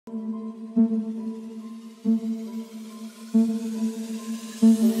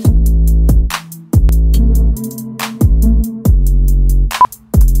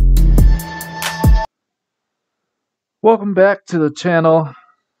Welcome back to the channel.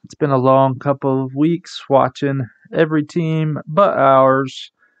 It's been a long couple of weeks watching every team but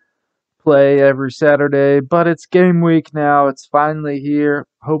ours play every Saturday, but it's game week now. It's finally here.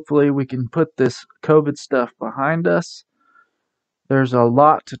 Hopefully we can put this COVID stuff behind us. There's a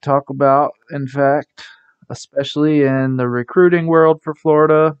lot to talk about, in fact, especially in the recruiting world for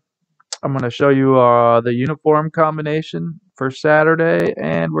Florida. I'm going to show you the uniform combination for Saturday,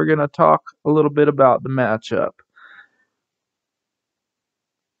 and we're going to talk a little bit about the matchup.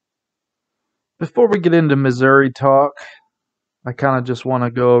 Before we get into Missouri talk, I kind of just want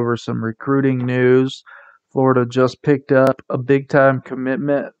to go over some recruiting news. Florida just picked up a big time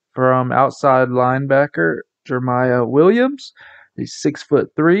commitment from outside linebacker Jeremiah Williams. He's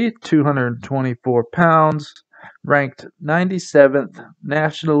 6'3", 224 pounds, ranked 97th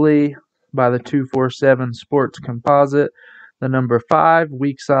nationally by the 247 Sports Composite, the number 5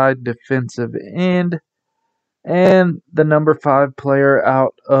 weak side defensive end, and the number 5 player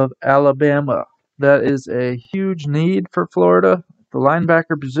out of Alabama. That is a huge need for Florida. The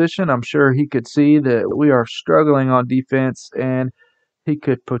linebacker position, I'm sure he could see that we are struggling on defense, and he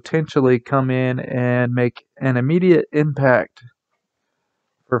could potentially come in and make an immediate impact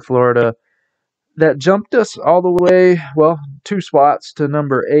for Florida. That jumped us all the way, well, 2 spots to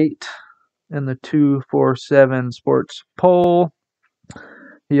number 8 in the 247 Sports poll.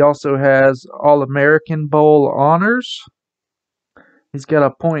 He also has All-American Bowl honors. He's got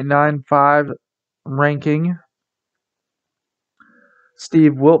a .95 ranking.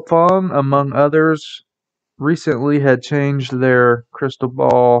 Steve Wiltfong, among others, recently had changed their crystal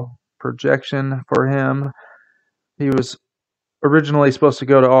ball projection for him. He was originally supposed to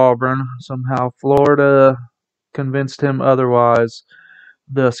go to Auburn. Somehow Florida convinced him otherwise.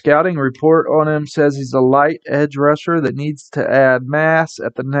 The scouting report on him says he's a light edge rusher that needs to add mass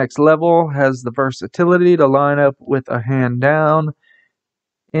at the next level, has the versatility to line up with a hand down,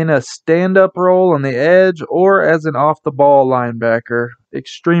 in a stand-up role on the edge, or as an off-the-ball linebacker.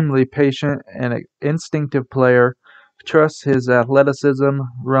 Extremely patient and an instinctive player. Trusts his athleticism,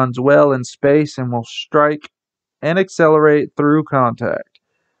 runs well in space, and will strike and accelerate through contact.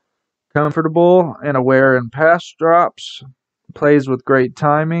 Comfortable and aware in pass drops. Plays with great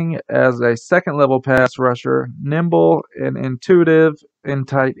timing as a second-level pass rusher. Nimble and intuitive in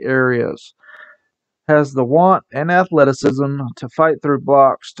tight areas. Has the want and athleticism to fight through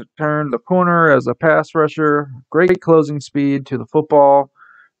blocks, to turn the corner as a pass rusher, great closing speed to the football.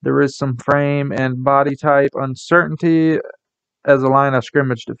 There is some frame and body type uncertainty as a line of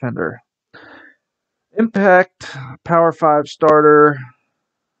scrimmage defender. Impact, Power 5 starter,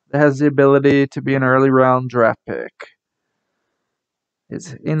 has the ability to be an early round draft pick.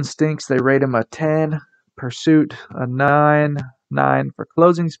 His instincts, they rate him a 10, pursuit a 9, 9 for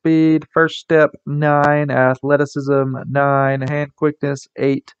closing speed, first step 9, athleticism 9, hand quickness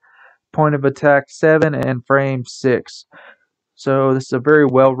 8, point of attack 7, and frame 6. So this is a very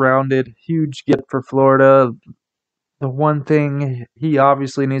well-rounded, huge get for Florida. The one thing he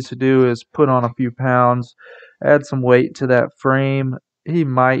obviously needs to do is put on a few pounds, add some weight to that frame. He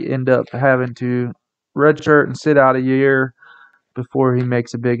might end up having to redshirt and sit out a year before he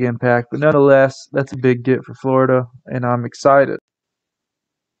makes a big impact. But nonetheless, that's a big get for Florida, and I'm excited.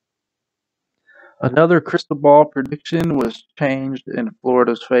 Another crystal ball prediction was changed in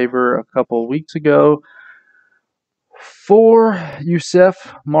Florida's favor a couple of weeks ago. For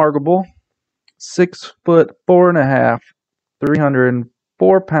Yusef Margable, 6'4.5",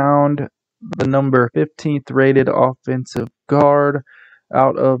 304-pound, the number 15th rated offensive guard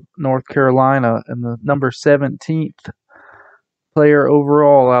out of North Carolina, and the number 17th player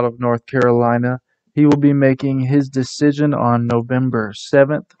overall out of North Carolina. He will be making his decision on November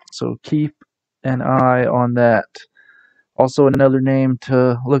 7th, so keep an eye on that. Also, another name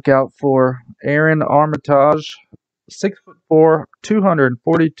to look out for, Aaron Armitage, 6'4",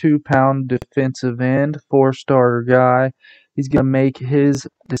 242-pound defensive end, 4-star guy. He's going to make his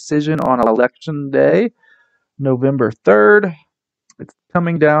decision on election day, November 3rd. It's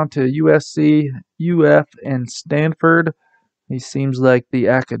coming down to USC, UF, and Stanford. He seems like the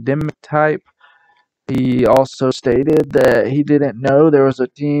academic type. He also stated that he didn't know there was a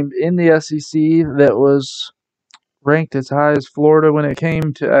team in the SEC that was ranked as high as Florida when it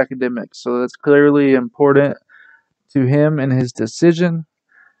came to academics. So that's clearly important to him and his decision.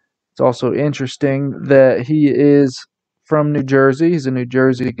 It's also interesting that he is from New Jersey. He's a New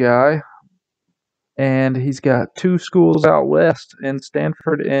Jersey guy. And he's got 2 schools out west in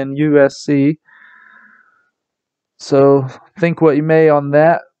Stanford and USC. So think what you may on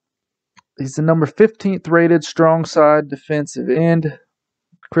that. He's the number 15th rated strong side defensive end.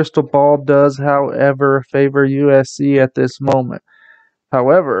 crystal ball does, however, favor USC at this moment.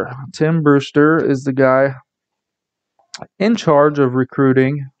 However, Tim Brewster is the guy in charge of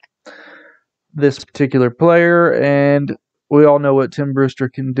recruiting this particular player, and we all know what Tim Brewster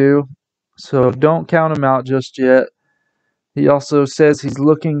can do. So don't count him out just yet. He also says he's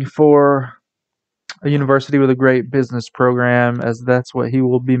looking for a university with a great business program, as that's what he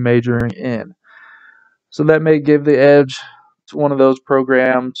will be majoring in. So that may give the edge to one of those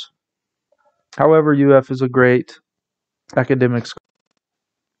programs. However, UF is a great academic school.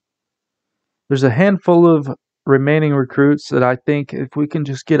 There's a handful of remaining recruits that I think if we can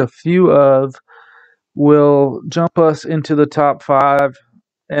just get a few of, will jump us into the top 5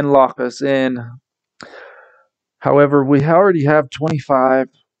 and lock us in. However, we already have 25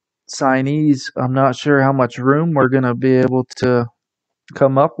 signees. I'm not sure how much room we're going to be able to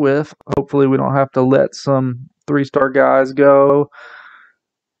come up with. Hopefully, we don't have to let some 3-star guys go.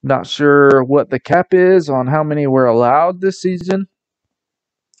 Not sure what the cap is on how many we're allowed this season,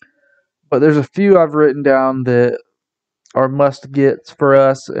 but there's a few I've written down that are must gets for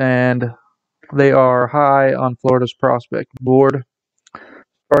us, and they are high on Florida's prospect board.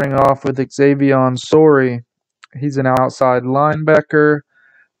 Starting off with Xavion Sorey. He's an outside linebacker,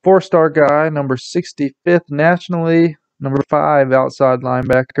 4-star guy, number 65th nationally, number 5 outside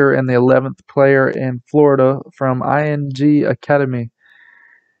linebacker, and the 11th player in Florida from ING Academy.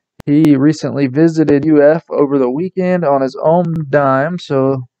 He recently visited UF over the weekend on his own dime,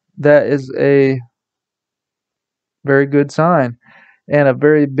 so that is a very good sign and a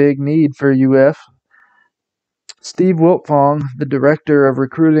very big need for UF. Steve Wiltfong, the director of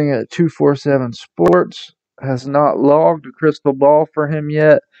recruiting at 247 Sports, has not logged a crystal ball for him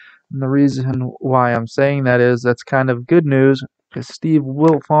yet. And the reason why I'm saying that is that's kind of good news because Steve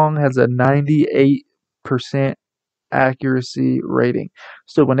Wiltfong has a 98% accuracy rating.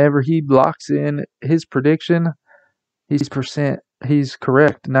 So whenever he blocks in his prediction, he's correct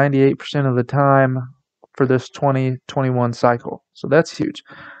 98% of the time for this 2021 cycle. So that's huge.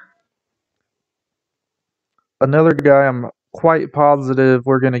 Another guy I'm quite positive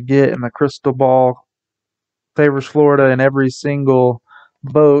we're going to get in the crystal ball favors Florida in every single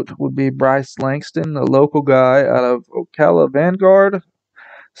boat would be Bryce Langston, the local guy out of Ocala Vanguard,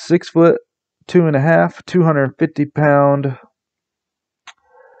 6 foot 2.5, 250-pound,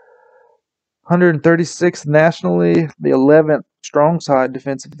 136th nationally, the 11th strong side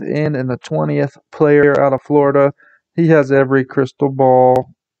defensive end, and the 20th player out of Florida. He has every crystal ball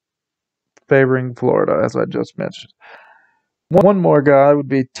favoring Florida, as I just mentioned. One more guy would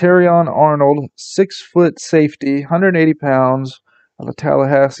be Terrion Arnold, 6 foot safety, 180 pounds, out of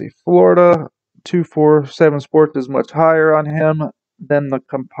Tallahassee, Florida. 247 Sports is much higher on him than the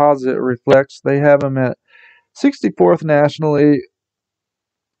composite reflects. They have him at 64th nationally,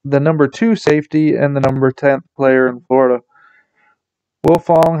 the number 2 safety, and the number 10th player in Florida.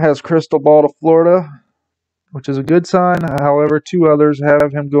 Wilfong has crystal ball to Florida, which is a good sign. However, 2 others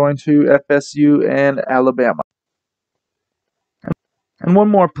have him going to FSU and Alabama. And one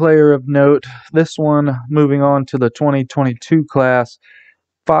more player of note, this one moving on to the 2022 class,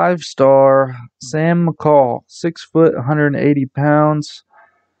 5-star Sam McCall, 6 foot, 180 pounds.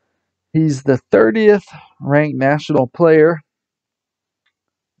 He's the 30th ranked national player,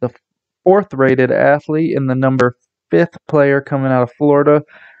 the 4th rated athlete, and the number 5th player coming out of Florida.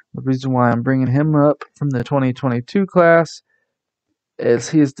 The reason why I'm bringing him up from the 2022 class is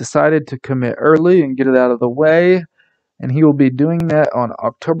he has decided to commit early and get it out of the way. And he will be doing that on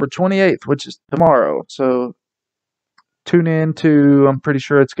October 28th, which is tomorrow. So tune in to, I'm pretty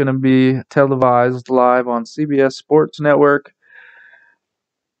sure it's going to be televised live on CBS Sports Network.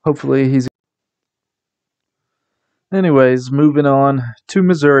 Hopefully he's... Anyways, moving on to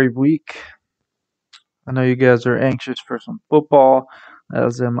Missouri week. I know you guys are anxious for some football,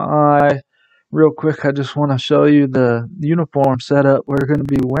 as am I. Real quick, I just want to show you the uniform setup we're going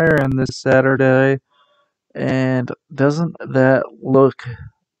to be wearing this Saturday. And doesn't that look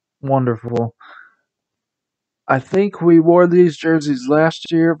wonderful? I think we wore these jerseys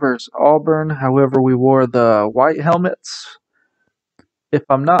last year versus Auburn. However, we wore the white helmets. If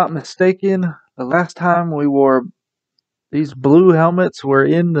I'm not mistaken, the last time we wore these blue helmets were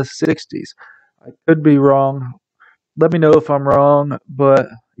in the 60s. I could be wrong. Let me know if I'm wrong. But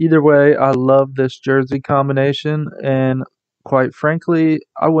either way, I love this jersey combination. And quite frankly,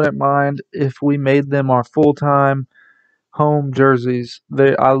 I wouldn't mind if we made them our full-time home jerseys.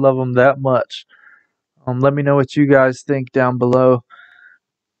 I love them that much. Let me know what you guys think down below.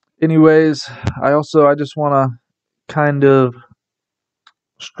 Anyways, I just want to kind of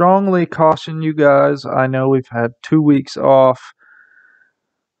strongly caution you guys. I know we've had 2 weeks off.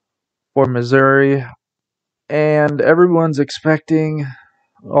 for Missouri, and everyone's expecting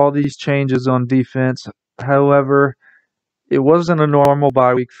all these changes on defense. However, it wasn't a normal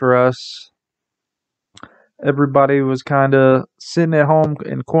bye week for us. Everybody was kind of sitting at home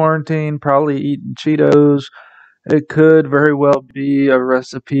in quarantine, probably eating Cheetos. It could very well be a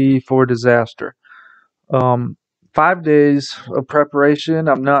recipe for disaster. Um, 5 days of preparation,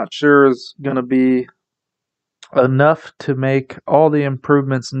 I'm not sure is going to be enough to make all the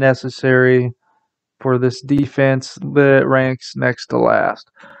improvements necessary for this defense that ranks next to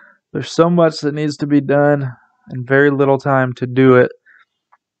last. There's so much that needs to be done and very little time to do it.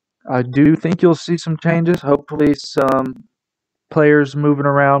 I do think you'll see some changes, hopefully some players moving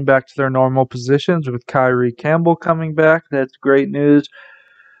around back to their normal positions with Kyrie Campbell coming back. That's great news.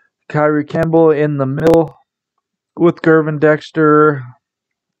 Kyrie Campbell in the middle with Gervin Dexter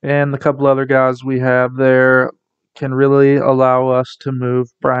and the couple other guys we have there can really allow us to move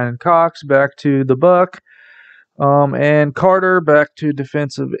Brian Cox back to the buck, and Carter back to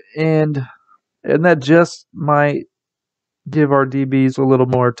defensive end, and that just might give our DBs a little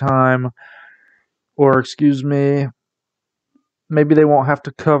more time, or excuse me, maybe they won't have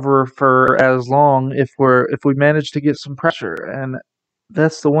to cover for as long if we manage to get some pressure, and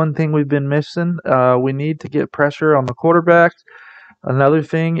that's the one thing we've been missing. We need to get pressure on the quarterback. Another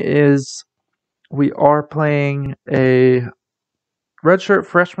thing is we are playing a redshirt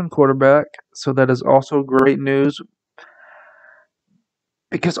freshman quarterback, so that is also great news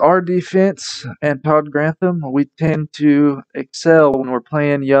because our defense and Todd Grantham, we tend to excel when we're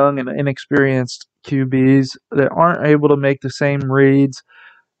playing young and inexperienced QBs that aren't able to make the same reads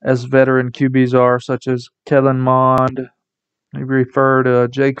as veteran QBs are, such as Kellen Mond. We refer to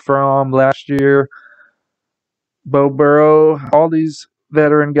Jake Fromm last year, Bo Burrow, all these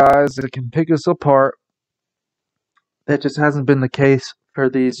veteran guys that can pick us apart. That just hasn't been the case for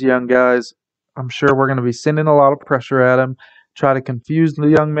these young guys. I'm sure we're going to be sending a lot of pressure at him, try to confuse the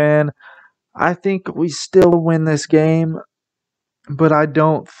young man. I think we still win this game, but I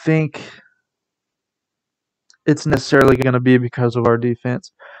don't think it's necessarily going to be because of our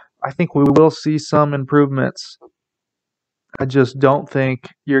defense. I think we will see some improvements. I just don't think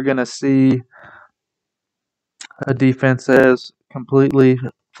you're going to see a defense that has completely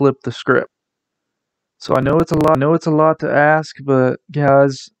flipped the script. So I know it's a lot to ask, but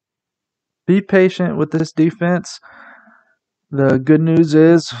guys, be patient with this defense. The good news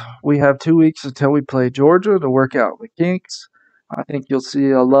is we have 2 weeks until we play Georgia to work out the kinks. I think you'll see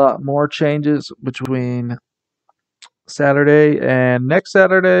a lot more changes between Saturday and next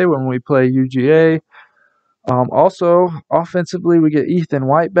Saturday when we play UGA. Also, offensively, we get Ethan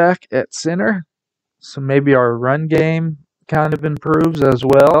White back at center, so maybe our run game kind of improves as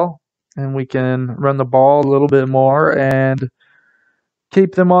well, and we can run the ball a little bit more and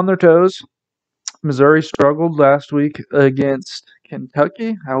keep them on their toes. Missouri struggled last week against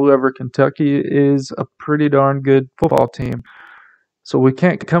Kentucky. However, Kentucky is a pretty darn good football team. So we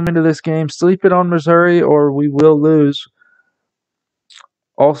can't come into this game sleeping on Missouri or we will lose.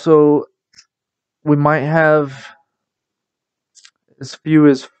 Also, we might have as few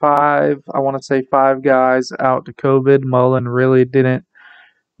as five guys out to COVID. Mullen really didn't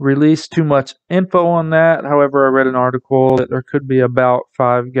release too much info on that. However, I read an article that there could be about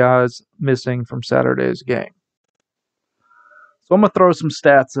 5 guys missing from Saturday's game. So I'm going to throw some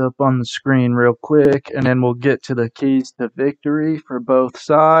stats up on the screen real quick, and then we'll get to the keys to victory for both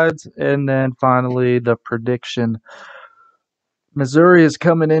sides, and then finally the prediction. Missouri is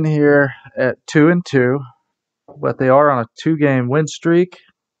coming in here at 2-2, but they are on a 2-game win streak.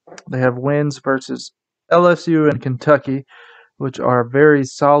 They have wins versus LSU and Kentucky, which are very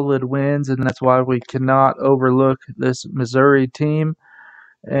solid wins, and that's why we cannot overlook this Missouri team.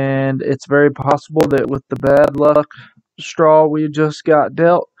 And it's very possible that with the bad luck straw we just got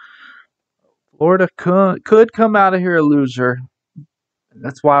dealt, Florida could come out of here a loser.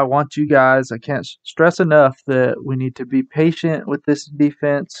 That's why I want you guys, I can't stress enough that we need to be patient with this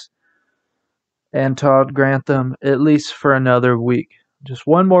defense and Todd Grantham at least for another week. Just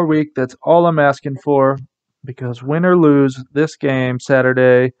one more week, that's all I'm asking for, because win or lose this game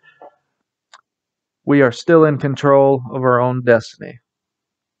Saturday, we are still in control of our own destiny.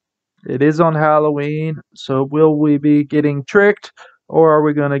 It is on Halloween, so will we be getting tricked or are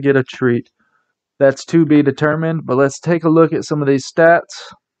we going to get a treat? That's to be determined, but let's take a look at some of these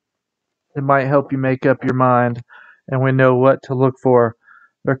stats. It might help you make up your mind and we know what to look for.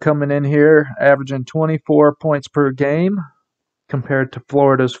 They're coming in here averaging 24 points per game compared to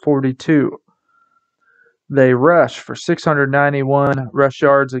Florida's 42. They rush for 691 rush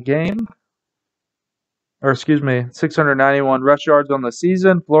yards a game 691 rush yards on the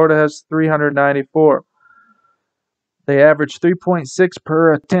season. Florida has 394. They average 3.6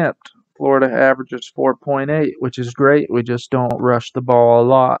 per attempt. Florida averages 4.8, which is great. We just don't rush the ball a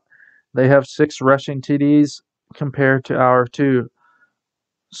lot. They have 6 rushing TDs compared to our 2.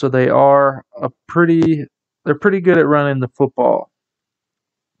 So they're pretty good at running the football.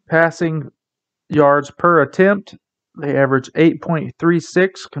 Passing yards per attempt, they average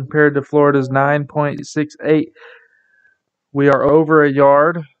 8.36 compared to Florida's 9.68. We are over a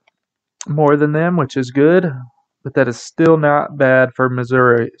yard more than them, which is good, but that is still not bad for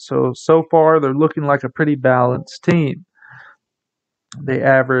Missouri. So far, they're looking like a pretty balanced team. They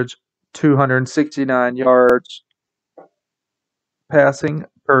average 269 yards passing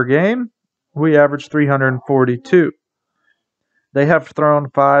per game. We average 342. They have thrown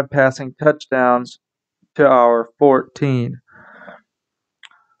 5 passing touchdowns to our 14.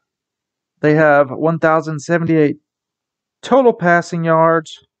 They have 1,078 total passing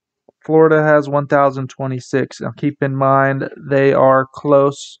yards. Florida has 1,026. Now keep in mind they are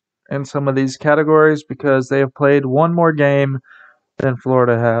close in some of these categories because they have played one more game than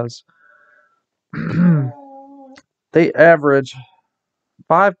Florida has. They average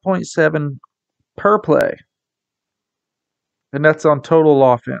 5.7 per play, and that's on total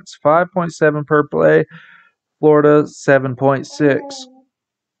offense. 5.7 per play. Florida 7.6.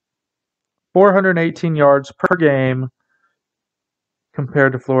 418 yards per game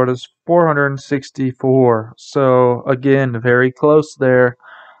compared to Florida's 464. So again, very close there.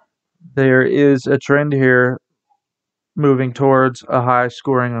 There is a trend here moving towards a high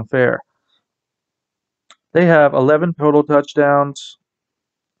scoring affair. They have 11 total touchdowns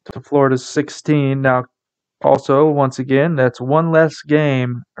to Florida's 16. Now, also, once again, that's one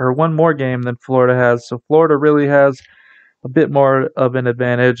more game than Florida has. So Florida really has a bit more of an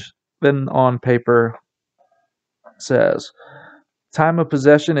advantage than on paper says. Time of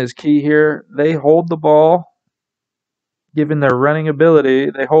possession is key here. They hold the ball, given their running ability,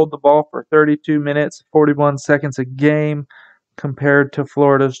 they hold the ball for 32 minutes, 41 seconds a game, compared to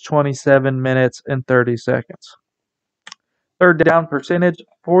Florida's 27 minutes and 30 seconds. Third down percentage,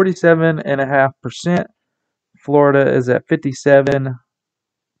 47.5%. Florida is at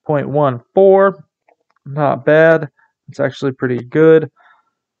 57.14. Not bad. It's actually pretty good.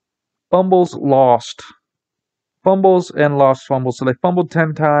 Fumbles lost. Fumbles and lost fumbles. So they fumbled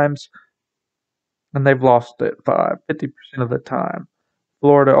 10 times and they've lost it 50% of the time.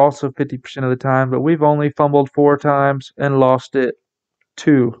 Florida also 50% of the time, but we've only fumbled 4 times and lost it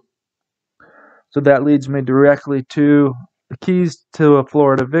 2. So that leads me directly to the keys to a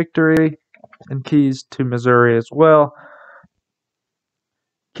Florida victory and keys to Missouri as well.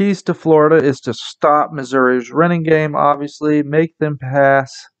 Keys to Florida is to stop Missouri's running game, obviously, make them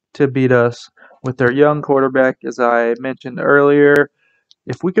pass to beat us with their young quarterback, as I mentioned earlier.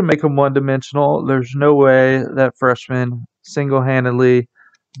 If we can make them one-dimensional, there's no way that freshman single-handedly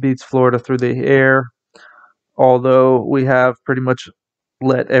beats Florida through the air, although we have pretty much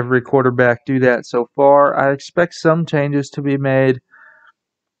let every quarterback do that so far. I expect some changes to be made,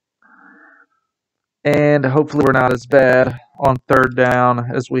 and hopefully we're not as bad on third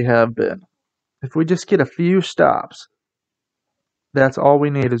down as we have been. If we just get a few stops, that's all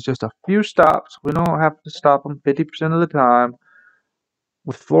we need is just a few stops. We don't have to stop them 50% of the time.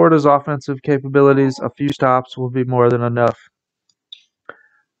 With Florida's offensive capabilities, a few stops will be more than enough.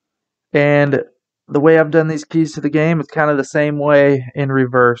 And the way I've done these keys to the game is kind of the same way in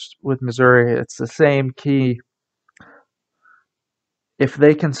reverse with Missouri. It's the same key. If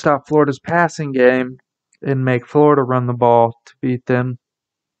they can stop Florida's passing game and make Florida run the ball to beat them,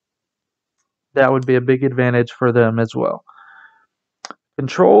 that would be a big advantage for them as well.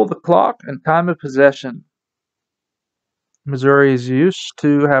 Control the clock and time of possession. Missouri is used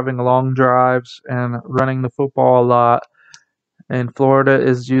to having long drives and running the football a lot, and Florida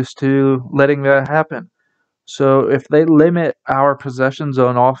is used to letting that happen. So if they limit our possessions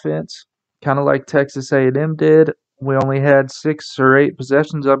on offense, kind of like Texas A&M did, we only had 6 or 8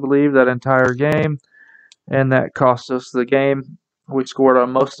 possessions, I believe, that entire game, and that cost us the game. We scored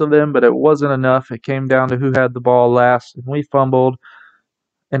on most of them, but it wasn't enough. It came down to who had the ball last, and we fumbled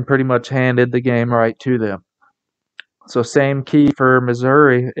and pretty much handed the game right to them. So same key for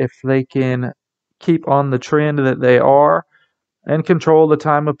Missouri. If they can keep on the trend that they are and control the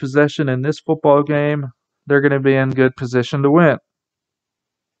time of possession in this football game, they're going to be in good position to win.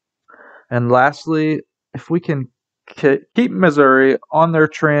 And lastly, if we can keep Missouri on their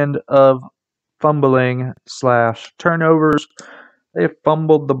trend of fumbling / turnovers, they have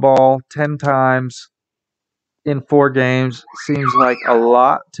fumbled the ball 10 times in 4 games. Seems like a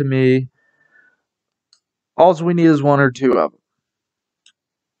lot to me. All we need is one or two of them.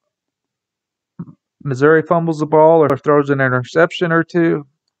 Missouri fumbles the ball or throws an interception or two,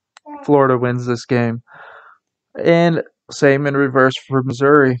 Florida wins this game. And same in reverse for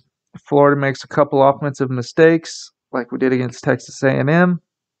Missouri. If Florida makes a couple offensive mistakes, like we did against Texas A&M,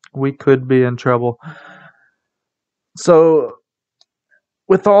 we could be in trouble. So,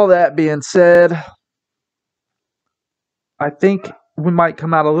 with all that being said, I think we might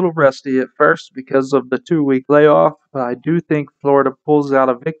come out a little rusty at first because of the 2-week layoff, but I do think Florida pulls out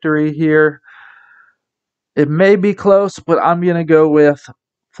a victory here. It may be close, but I'm going to go with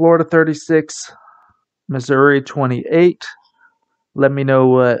Florida 36, Missouri 28. Let me know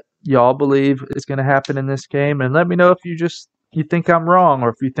what y'all believe is going to happen in this game, and let me know if you think I'm wrong or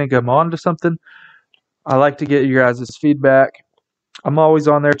if you think I'm on to something. I like to get your guys' feedback. I'm always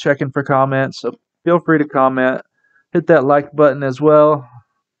on there checking for comments, so feel free to comment. Hit that like button as well.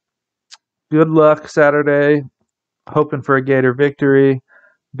 Good luck Saturday. Hoping for a Gator victory.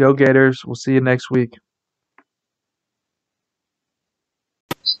 Go Gators. We'll see you next week.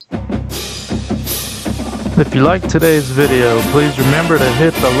 If you liked today's video, please remember to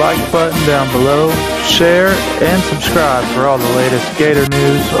hit the like button down below, share, and subscribe for all the latest Gator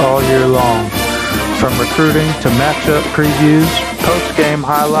news all year long. From recruiting to matchup previews, post-game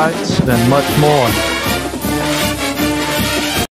highlights, and much more.